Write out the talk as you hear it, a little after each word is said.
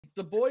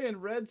The boy in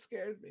red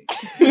scared me.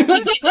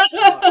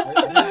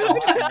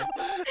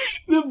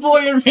 The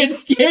boy in red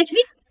scared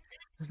me.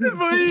 The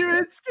boy in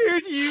red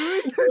scared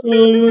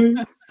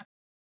you.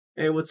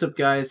 Hey, what's up,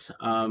 guys?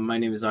 My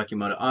name is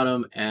Akimoto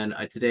Autumn, and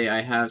today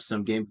I have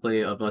some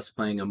gameplay of us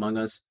playing Among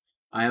Us.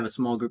 I have a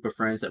small group of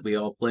friends that we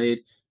all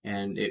played,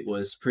 and it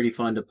was pretty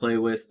fun to play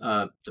with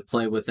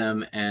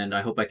them, and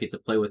I hope I get to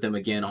play with them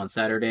again on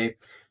Saturday,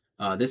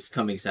 this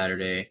coming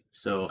Saturday.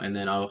 And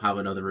then I'll have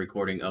another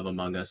recording of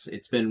Among Us.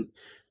 It's been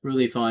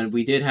really fun.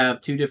 We did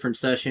have 2 different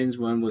sessions,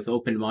 one with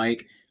open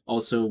mic,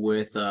 also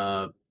with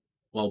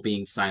while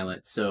being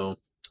silent. So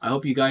I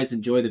hope you guys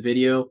enjoy the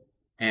video,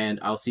 and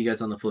I'll see you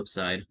guys on the flip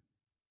side.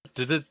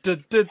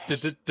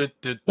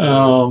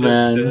 Oh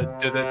man,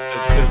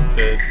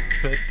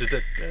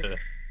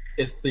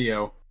 it's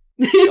Theo.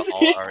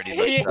 Y'all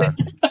already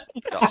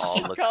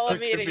look sus.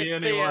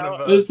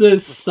 This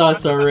is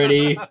sus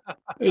already.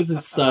 This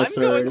is sus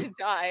already. I'm going to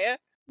die.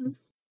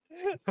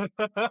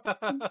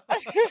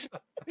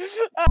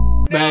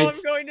 Oh,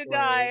 Max, no, I'm going to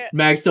die.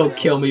 Max, don't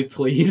kill me,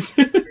 please.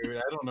 Dude,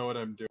 I don't know what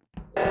I'm doing.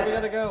 We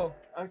gotta go.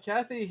 Oh,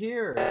 Kathy,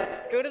 here.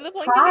 Go to the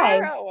blinking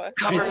arrow.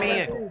 Cover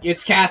me.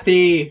 It's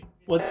Kathy.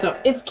 What's up?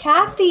 It's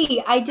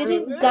Kathy. I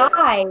didn't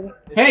die.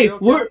 Hey,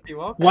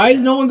 why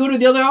does no one go to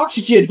the other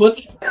oxygen? What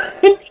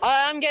the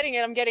I'm getting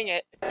it. I'm getting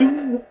it.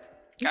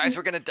 Guys,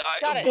 we're gonna die.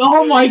 Got it.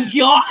 Oh my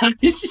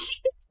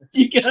gosh!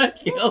 You gotta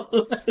kill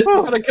them. We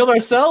gotta kill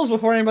ourselves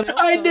before anybody else.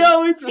 I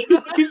know, it's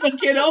gonna be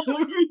fucking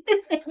over.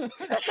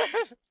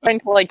 Trying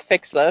to like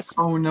fix this.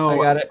 Oh no, I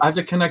got it. I have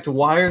to connect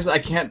wires. I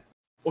can't.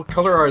 What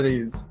color are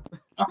these?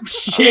 Oh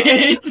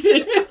shit!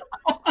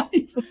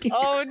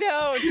 Oh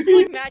no, just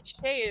like match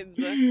shades.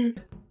 So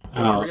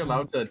are we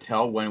allowed to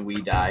tell when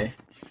we die?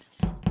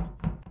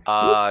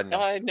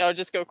 No. No,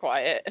 just go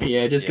quiet.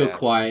 Yeah, just go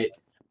quiet.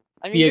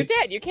 I mean, you're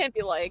dead. You can't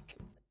be like,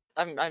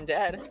 I'm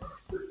dead.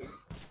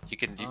 You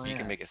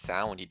can make a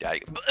sound when you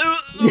die.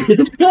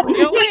 Yo,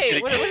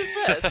 wait, what is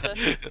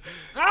this?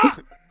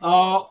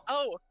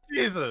 Oh,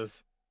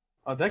 Jesus!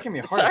 Oh, that can be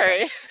hard.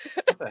 Sorry.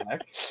 What the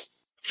heck?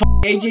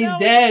 AJ's no,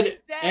 dead.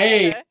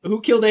 Hey,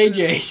 who killed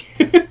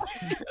AJ?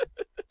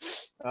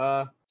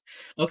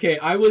 Okay,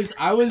 I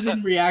was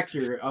in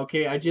reactor.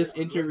 Okay, I just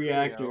entered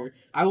reactor.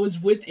 I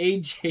was with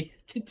AJ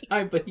at the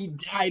time, but he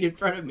died in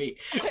front of me.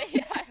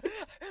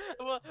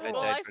 Well,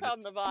 I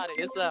found the body,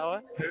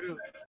 so.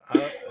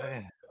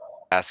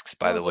 Asks,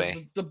 by the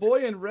way. The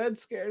boy in red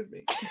scared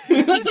me.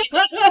 The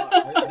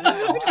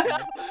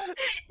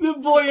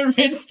boy in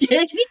red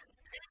scared me.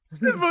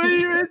 The boy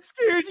in red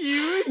scared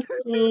you.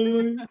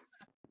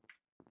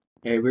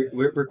 Hey,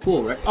 we're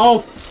cool, right?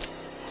 Oh.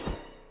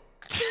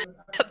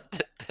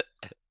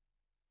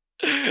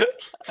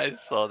 I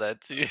saw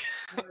that too.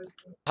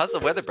 How's the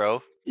weather,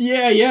 bro?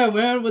 Yeah,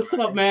 man. What's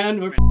up, man?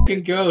 We're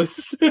fucking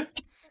ghosts.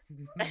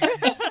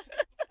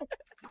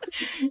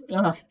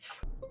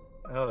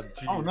 Oh,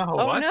 geez. Oh no!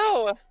 Oh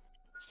no!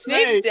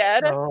 Snape's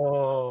dead.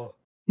 Oh.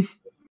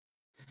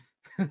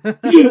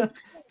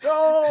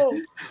 No!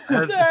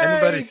 Has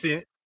anybody seen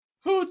it?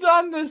 Who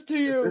done this to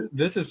you?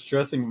 This is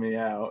stressing me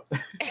out.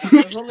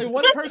 There's only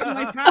one person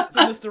they passed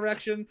in this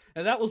direction,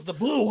 and that was the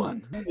blue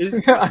one.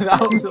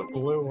 That was the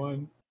blue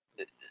one.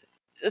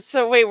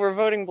 So wait, we're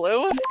voting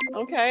blue?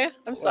 Okay,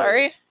 I'm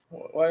sorry.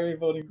 Why are you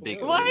voting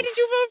blue? Why did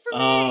you vote for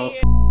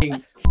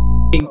me?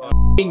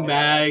 F***ing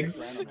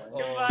Mags.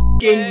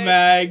 F***ing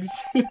Mags.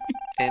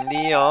 In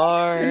the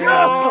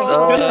arms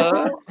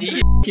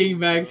of King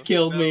Mags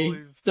killed me.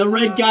 The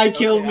red guy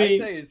killed me. I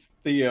say it's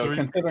Theo,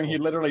 considering he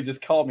literally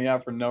just called me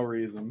out for no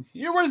reason.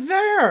 You were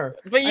there!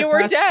 But you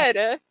were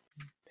dead!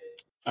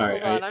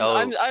 Alright,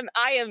 hold on,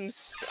 I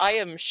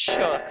am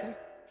shook.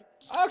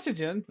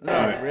 Oxygen?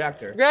 No,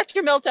 reactor.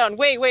 Reactor meltdown.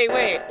 Wait.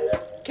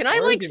 Can I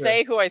like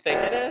say who I think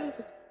it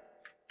is?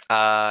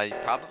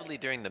 Probably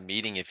during the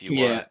meeting if you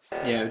want.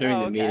 Yeah, during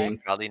the meeting.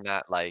 Probably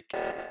not like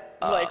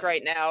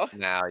right now.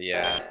 Now,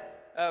 yeah.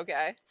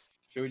 Okay.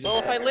 Should we just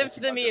well, if I live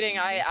to the meeting,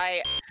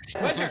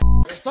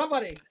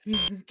 somebody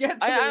get.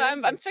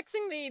 I'm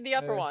fixing the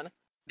upper one.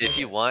 If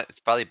you want, it's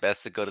probably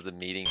best to go to the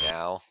meeting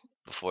now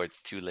before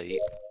it's too late.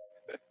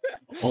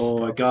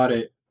 Oh, I got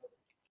it.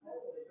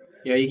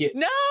 Yeah, you get.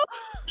 No!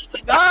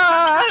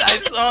 I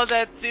saw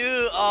that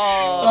too.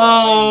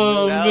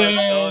 Oh man!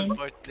 So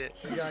unfortunate.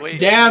 Wait.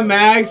 Damn,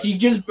 Max, you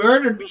just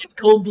murdered me in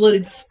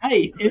cold-blooded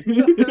sight.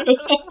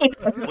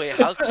 Wait,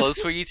 how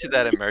close were you to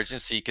that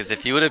emergency? Because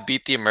if you would have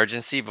beat the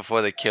emergency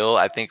before the kill,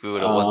 I think we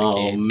would have won the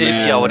game. Man.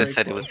 If y'all would have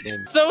said it was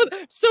him.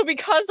 So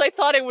because I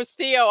thought it was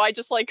Theo, I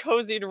just like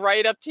cozied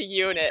right up to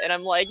Unit, and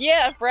I'm like,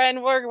 yeah,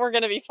 friend, we're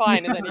gonna be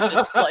fine. And then he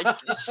just like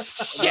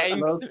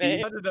shanks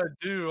me. What did I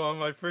do on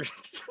my first?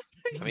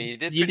 I mean, you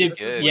did pretty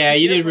good. Yeah,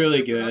 you did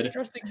really good.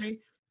 Trusting me.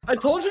 I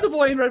told you the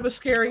boy in red was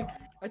scary.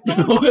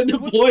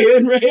 The boy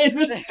in red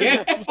was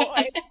scary.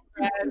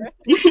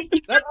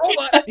 That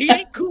robot, he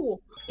ain't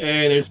cool.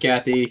 Hey, there's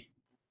Kathy.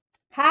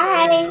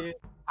 Hi.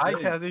 Hi,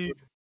 Kathy.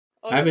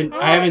 I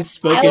haven't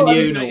spoken to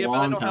you in a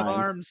long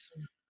time.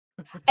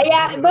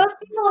 Yeah, most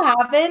people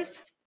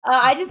haven't.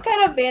 I just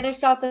kind of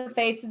vanished off the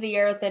face of the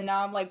earth, and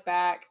now I'm like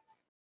back.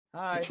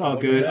 Hi. It's all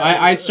good.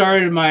 I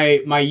started my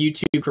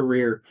YouTube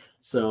career,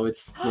 so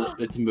it's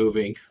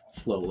moving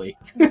slowly.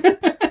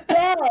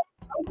 Yeah,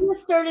 I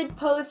just started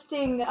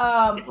posting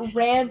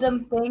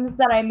random things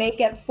that I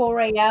make at 4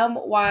 a.m.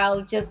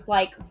 while just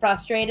like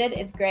frustrated.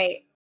 It's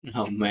great.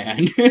 Oh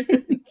man.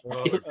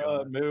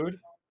 Mood.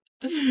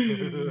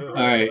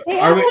 Alright. They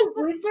have a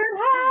wizard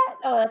hat?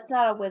 Oh, that's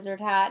not a wizard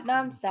hat. No,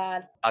 I'm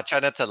sad. I'll try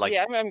not to like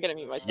Yeah, I'm gonna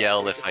mute myself.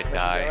 yell too, if just I so can do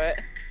die. it.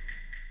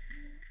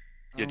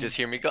 You'll just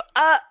hear me go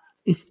ah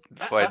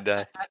before I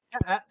die.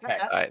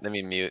 Alright, let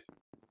me mute.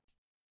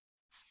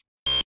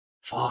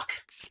 Fuck.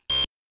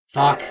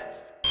 Fuck.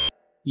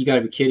 You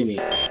gotta be kidding me.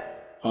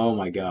 Oh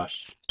my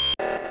gosh.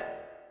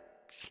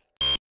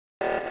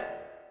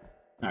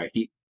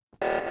 Alright,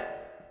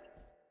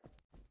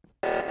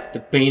 the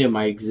bane of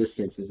my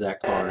existence is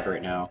that card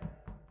right now.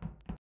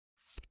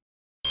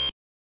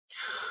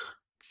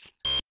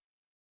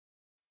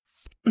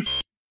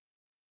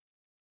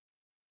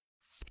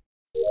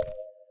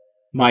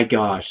 My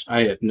gosh,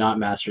 I have not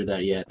mastered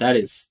that yet.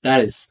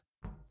 That's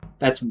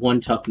one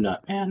tough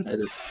nut, man. That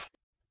is.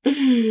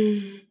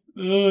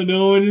 Oh,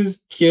 no one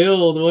is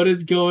killed. What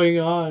is going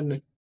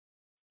on?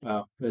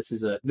 Wow, this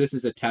is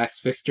a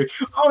task fixture.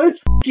 Oh,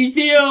 it's fucking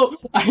Theo!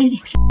 I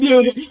fucking knew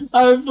it.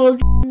 I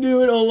fucking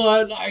knew it. Hold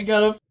on, I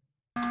gotta.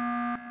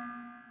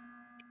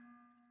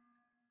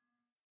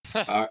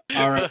 All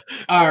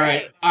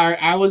right.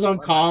 I was on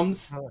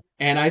comms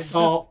and I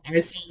saw a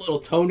little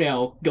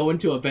toenail go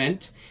into a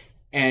vent,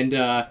 and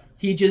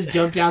he just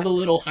jumped down the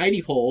little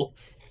hidey hole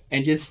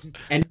and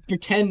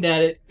pretend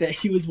that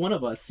he was one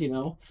of us, you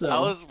know. So I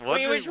was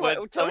wondering which one?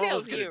 when Toenail's someone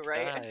was you, gonna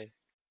right? die.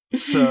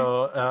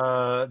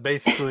 So,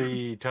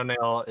 basically,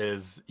 Toenail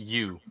is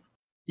you.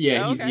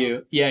 yeah, Oh, he's okay.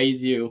 you. Yeah,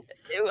 he's you.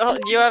 Well,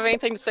 do you have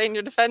anything to say in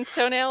your defense,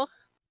 Toenail?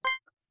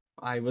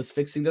 I was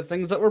fixing the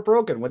things that were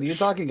broken. What are you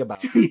talking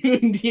about?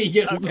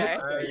 Yeah, Okay.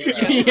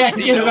 yeah, get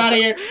him out of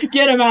here!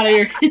 Get him out of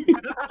here!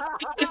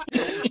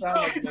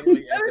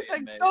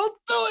 Don't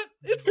do it!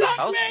 It's not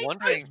I was me!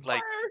 wondering,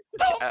 like,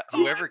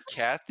 whoever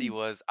Kathy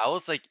was, I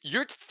was like,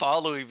 you're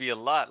following me a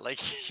lot. Like,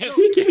 you're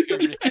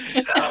scaring me.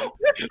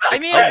 I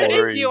mean, I'm if it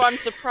is worried. you, I'm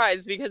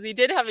surprised because he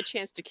did have a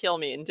chance to kill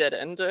me and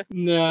didn't.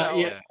 No, So-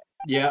 yeah.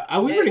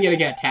 We were gonna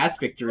get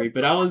task victory,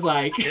 but I was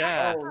like,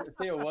 Yeah.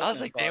 Theo I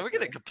was like, damn, we're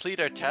gonna complete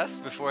our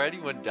task before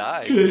anyone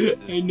dies. I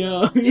Jesus.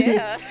 know.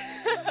 Yeah.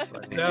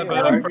 Yeah, I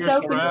but was first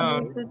so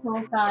round, confused this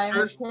whole time.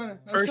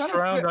 first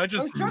round, I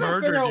just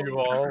murdered you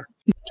all.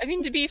 I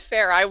mean, to be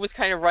fair, I was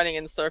kind of running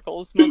in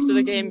circles most of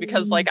the game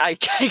because, like, I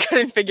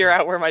couldn't figure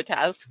out where my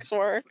tasks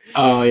were.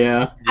 Oh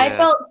yeah. I Yeah.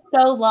 felt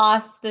so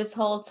lost this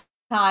whole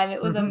time.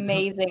 It was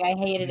amazing. I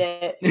hated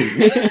it.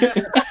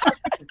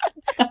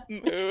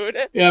 Mood.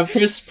 Yeah, I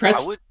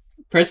would,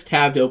 press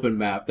tab to open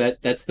map.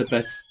 That's the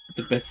best.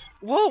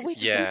 Whoa, wait.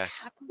 does Yeah. it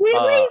happen?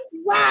 Really?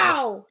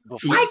 Wow!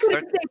 before I you could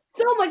start, have saved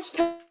so much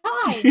time.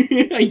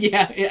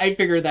 Yeah, I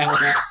figured that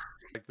one out.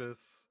 Like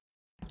this.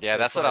 yeah,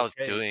 that's what I was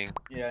doing.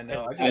 Yeah,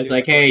 no. I was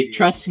like, hey,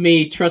 trust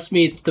me,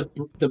 it's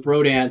the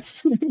bro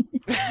dance.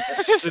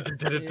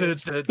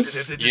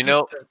 You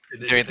know,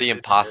 during the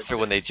imposter,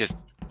 when they just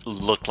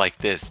look like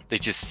this, they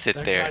just sit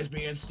That there. guy's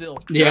being still.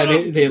 Yeah,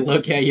 they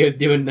look at you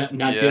doing that,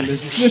 not Yeah. doing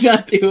this,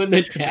 not doing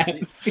the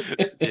task.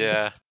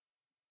 Yeah.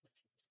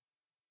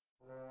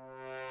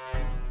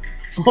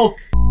 Oh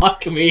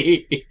fuck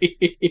me.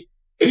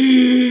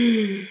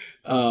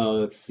 Oh,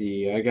 let's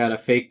see. I gotta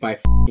fake my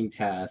fucking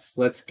tasks.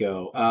 Let's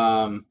go.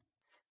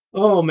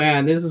 Oh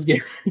man, this is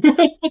gonna.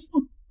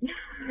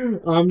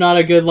 I'm not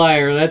a good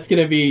liar. This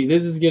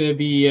is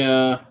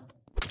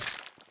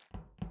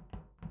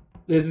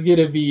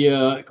gonna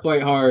be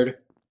quite hard.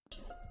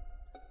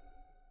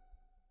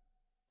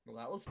 Well,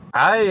 that was...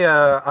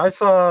 I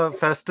saw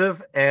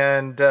Festive,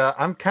 and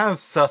I'm kind of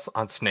sus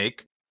on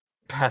Snake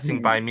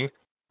passing by me.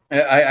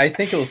 I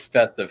think it was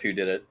Festive who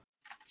did it.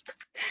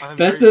 I'm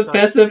very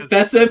sus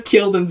Festive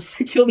killed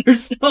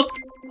herself.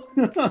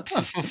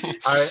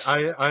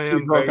 I She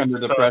am broke very under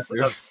the sus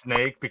pressure. of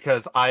Snake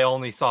because I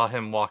only saw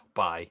him walk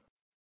by.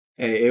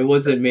 Hey, it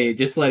wasn't me.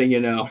 Just letting you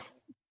know.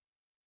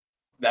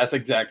 That's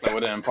exactly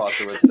what an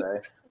imposter would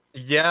say.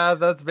 Yeah,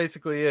 that's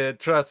basically it.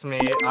 Trust me,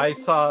 I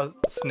saw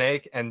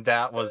Snake, and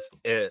that was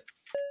it.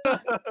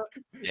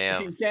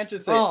 Damn. You can't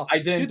just say, Oh, I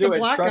didn't shoot do the it,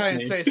 black trust guy in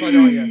me. his face, why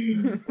don't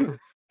you?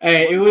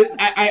 Hey, it was.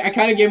 I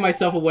kind of gave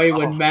myself away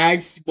when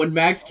Oh.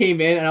 Mags came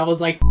in, and I was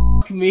like,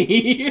 "F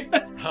me."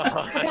 Yeah.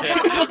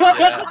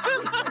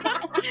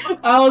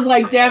 I was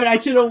like, "Damn it! I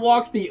should have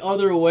walked the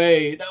other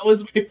way." That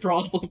was my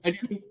problem. I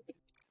didn't.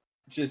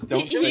 Just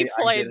don't He say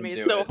I played didn't me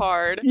do so it.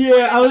 hard.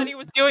 Yeah, I thought he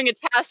was doing a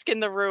task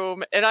in the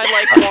room, and I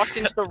like walked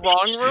into the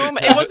wrong room.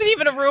 It wasn't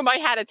even a room I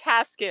had a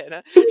task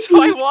in.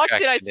 So I walked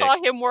in, I saw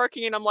him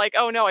working, and I'm like,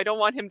 oh no, I don't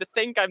want him to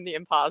think I'm the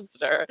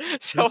imposter.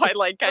 So I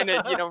like kind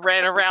of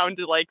ran around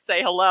to like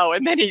say hello,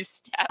 and then he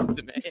stabbed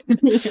me.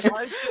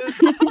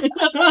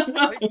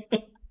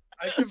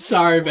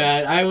 Sorry,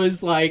 man. I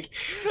was like,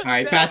 "All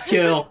right, fast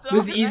kill.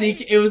 This is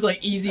easy." It was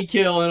like easy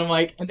kill, and I'm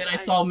like, and then I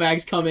saw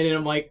Mags come in, and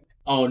I'm like,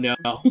 "Oh no."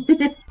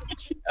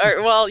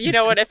 Or, well, you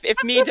know what?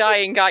 If me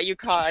dying got you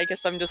caught, I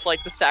guess I'm just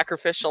like the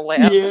sacrificial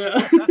lamb.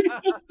 Yeah.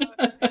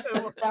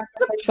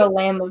 Sacrificial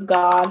lamb of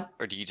God.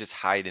 Or do you just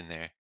hide in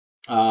there?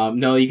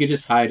 No, you could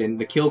just hide, and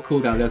the kill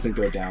cooldown doesn't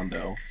go down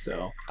though.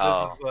 So.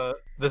 Oh.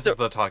 This is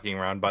the talking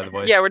round, by the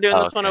way. Yeah, we're doing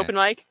this one Okay. open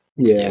mic.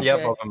 Yeah. Yes.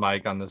 Yep, open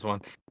mic on this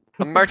one.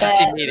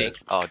 Emergency meeting.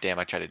 Oh damn!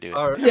 I tried to do it.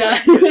 All right. Yeah.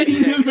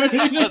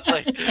 I was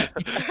like,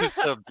 just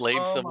to blame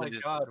Oh someone. my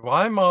Just... god!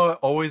 Why am I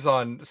always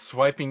on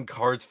swiping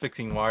cards,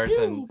 fixing wires,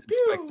 and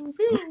inspecting?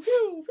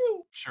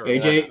 Sure.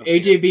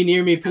 AJ, be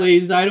near me,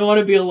 please. I don't want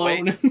to be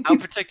alone. Wait, I'll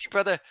protect you,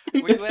 brother.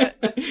 Where you at?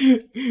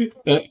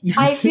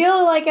 I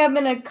feel like I'm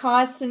in a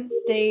constant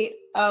state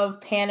of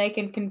panic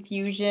and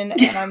confusion,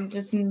 and I'm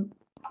just.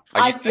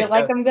 I feel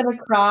like I'm gonna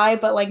cry,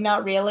 but like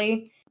not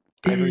really.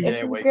 Every day This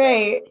I is wake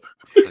great.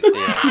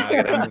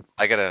 Yeah,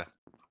 I gotta.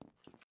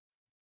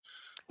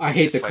 I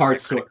hate the Swipe card that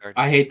swipe. credit card.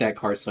 I hate that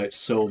card swipe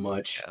so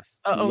much. Yeah.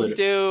 Oh, Lit-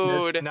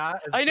 dude. It's not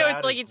as I know bad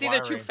it's like as it's either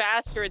too wiring.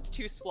 fast or it's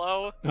too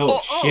slow. Oh,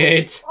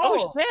 shit.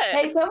 Oh shit!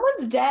 Hey,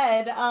 someone's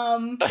dead. I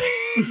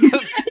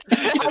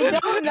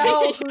don't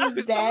know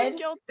who's dead.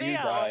 Killed You Theo.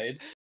 died.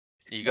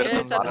 You go to Yeah,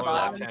 the it's at the bottom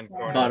left. left-hand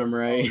corner. Bottom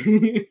right.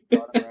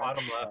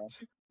 Bottom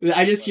left.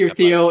 I just hear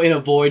Theo in a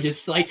void,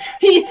 just like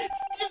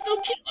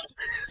don't kill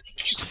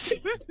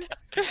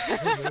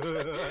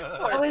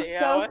I was Theo.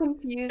 so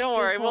confused. Don't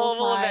worry, this whole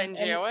we'll time, avenge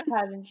and you. It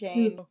hasn't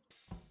changed.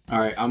 All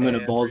right, I'm gonna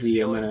And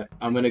ballsy.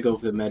 I'm gonna go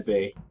for the med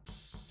bay.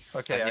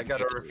 Okay, I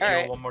gotta reveal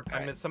Alright. one more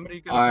time. Is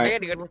somebody All gonna? right. I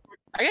gotta go.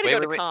 I gotta Wait, go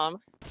wait, to wait. calm.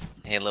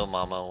 Hey, little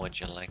mama, would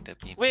you like to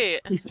be?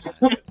 Wait.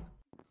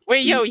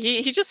 Wait, yo,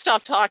 he just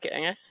stopped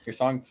talking. Your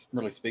song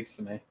really speaks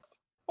to me.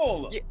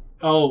 Hold on. Yeah.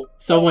 Oh,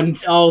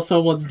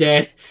 someone's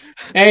dead.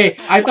 Hey,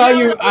 I thought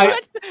you.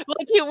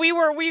 We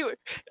were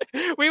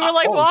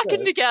like oh, walking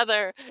good.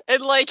 together,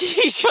 and like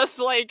he just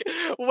like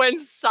went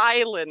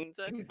silent.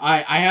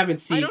 I haven't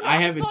seen. don't know, I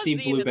haven't saw seen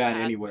Blue Zenith Bat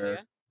past anywhere. me.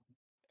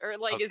 Or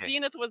like Okay.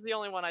 Zenith was the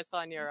only one I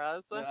saw near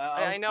us. Yeah,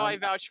 I know I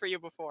vouched for you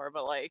before,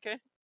 but like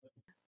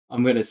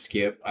I'm gonna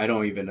skip. I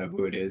don't even know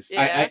who it is.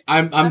 Yeah.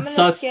 I'm gonna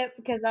sus. skip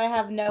because I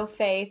have no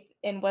faith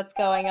in what's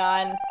going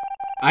on.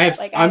 I'm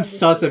I'm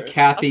sus of just-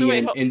 Kathy so wait,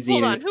 and hold on,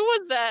 Zenith. who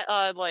was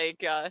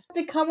that?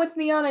 To come with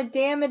me on a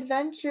damn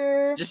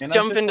adventure. Just Can I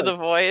jump just, into like- the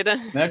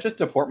void. May I just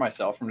deport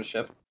myself from the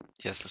ship?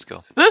 Yes, let's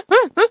go.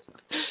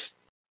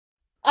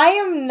 I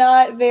am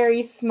not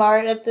very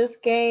smart at this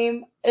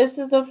game. This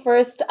is the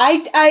first.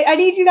 I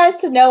need you guys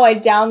to know I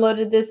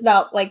downloaded this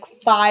about like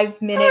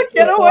 5 minutes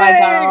Get before I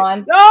got away!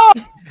 on. No!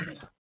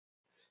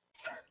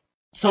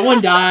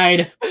 Someone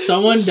died.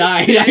 Someone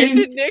died. I Did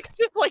didn't... Nyx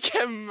just like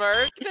get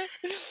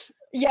murked?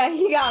 Yeah,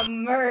 he got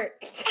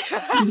murked.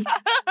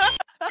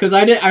 Because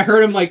I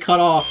heard him like cut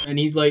off, and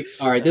he'd like,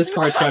 all right, this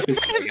card swipe is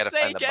You gotta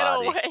Say, find the get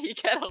body. away,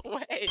 get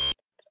away.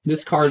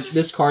 this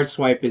card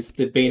swipe is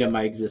the bane of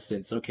my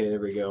existence. Okay, there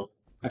we go.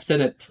 I've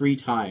said that 3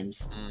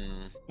 times.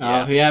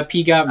 Yeah. Yeah,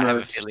 P got I have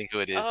a murked. feeling who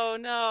it is. Oh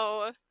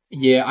no.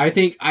 Yeah, I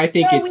think No,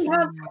 it's. we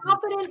have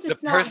confidence. The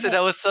It's not person him.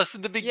 that was sus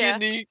in the Yeah.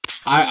 beginning.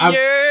 I'm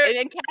And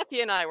then Kathy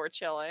and I were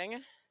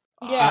chilling.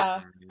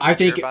 Yeah. I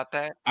think- sure about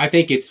that. I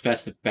think it's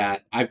Festive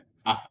Bat. I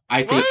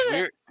think What?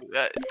 We're,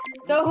 uh,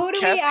 So who do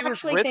we Kathy was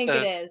actually with think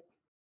us. it is?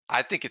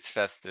 I think it's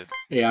festive.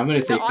 yeah, I'm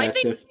gonna say No, I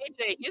think Festive.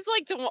 AJ. He's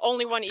like the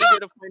only one eager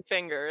to point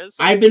fingers.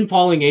 I've been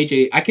following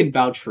AJ. I can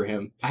vouch for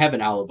him. I have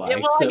an alibi. Yeah,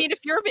 well, so- I mean, if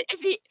you've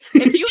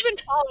been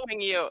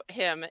following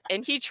him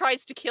and he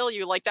tries to kill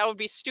you, like that would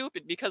be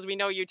stupid because we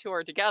know you two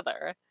are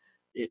together.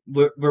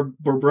 we're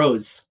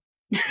bros.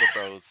 We're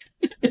bros.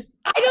 I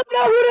don't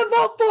know who to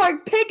vote for.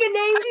 Pick a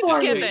name I'm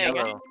for just me. Do kidding.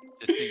 yellow.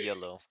 Just do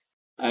yellow.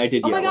 I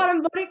did Oh my yellow. god,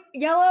 I'm voting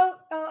yellow.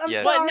 Oh, I'm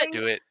Yes, sorry.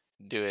 do it.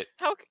 Do it.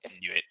 How?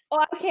 Do it. Oh,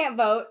 I can't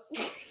vote.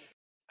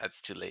 That's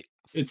too late.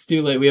 It's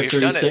too late. We have We've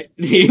 30 done it.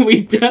 seconds.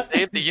 We've done.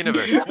 Save the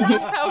universe.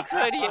 How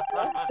could you?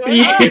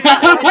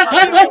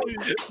 Yeah.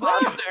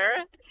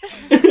 Monster.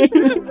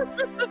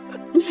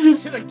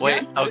 Should've Wait,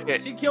 guessed it. okay.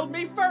 She killed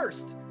me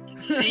first.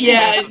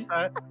 Yeah,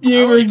 I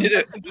you were. did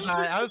it.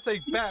 would say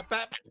bat.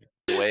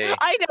 Way.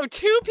 I know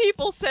 2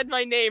 people said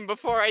my name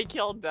before I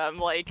killed them,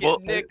 like Well-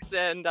 Nyx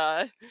and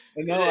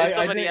No, I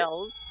somebody didn't,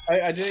 else.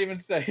 I didn't even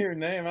say your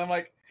name. I'm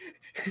like,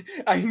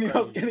 I knew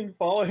I was getting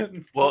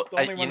followed. Well,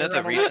 I was the only you one know the around.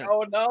 I'm like, reason-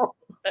 oh no.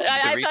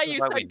 I reason thought you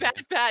why we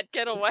said bat,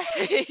 get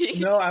away.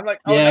 No, I'm like,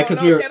 oh Yeah, no, 'cause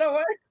no, we were- get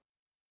away.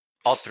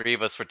 All 3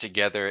 of us were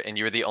together, and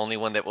you were the only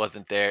one that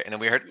wasn't there. And then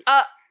we heard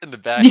in the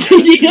back.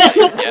 Yeah.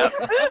 Yep.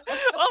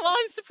 well,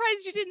 I'm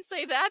surprised you didn't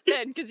say that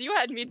then, because you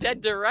had me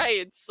dead to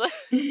rights.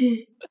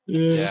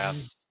 Yeah.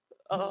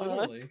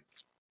 Literally.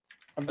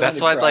 I'm That's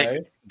going why, to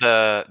like,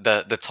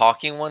 cry. the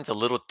talking one's a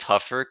little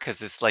tougher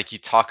because it's like you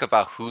talk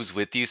about who's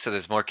with you, so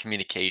there's more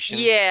communication.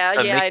 yeah,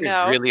 That yeah, I makes it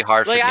know. really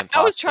hard Like for the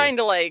I was imposter. trying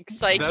to like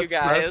psych you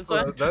guys,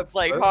 That's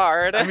like that's-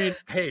 hard. I mean,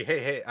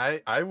 hey!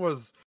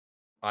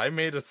 I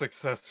made a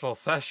successful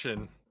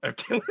session of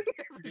killing.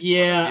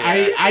 Yeah,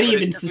 Yeah, I didn't but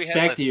even it's 'cause we had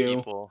suspect less you.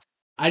 people.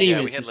 I didn't Yeah,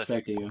 even we had less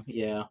suspect you.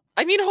 Yeah.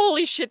 I mean,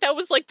 holy shit, that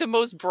was like the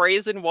most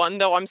brazen one,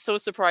 though. I'm so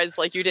surprised,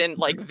 like, you didn't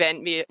like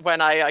vent me when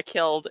I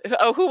killed.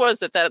 Oh, who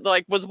was it that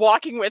like was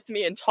walking with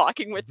me and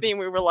talking with me? And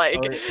we were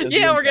like,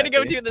 yeah, we're gonna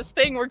go do this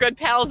thing. We're good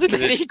pals, and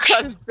then he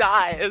just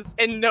dies,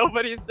 and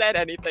nobody said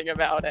anything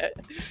about it.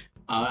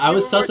 I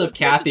was sus of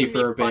Kathy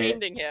for a bit.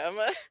 Finding him.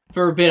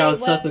 For a bit, I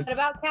was sus of. What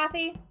about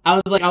Kathy? I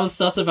was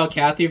sus about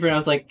Kathy for. I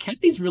was like,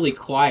 Kathy's really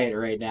quiet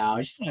right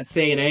now. She's not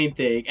saying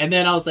anything. And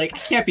then I was like, I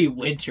can't be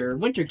Winter.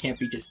 Winter can't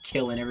be just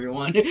killing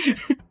everyone.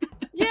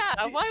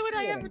 Yeah, why would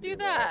I ever do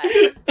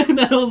that? And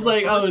then I was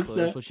like, oh, it's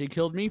not. So she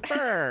killed me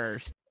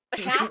first.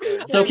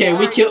 It's okay.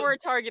 We kill. We're a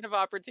target of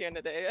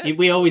opportunity.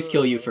 We always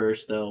kill you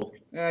first, though.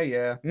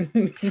 Yeah.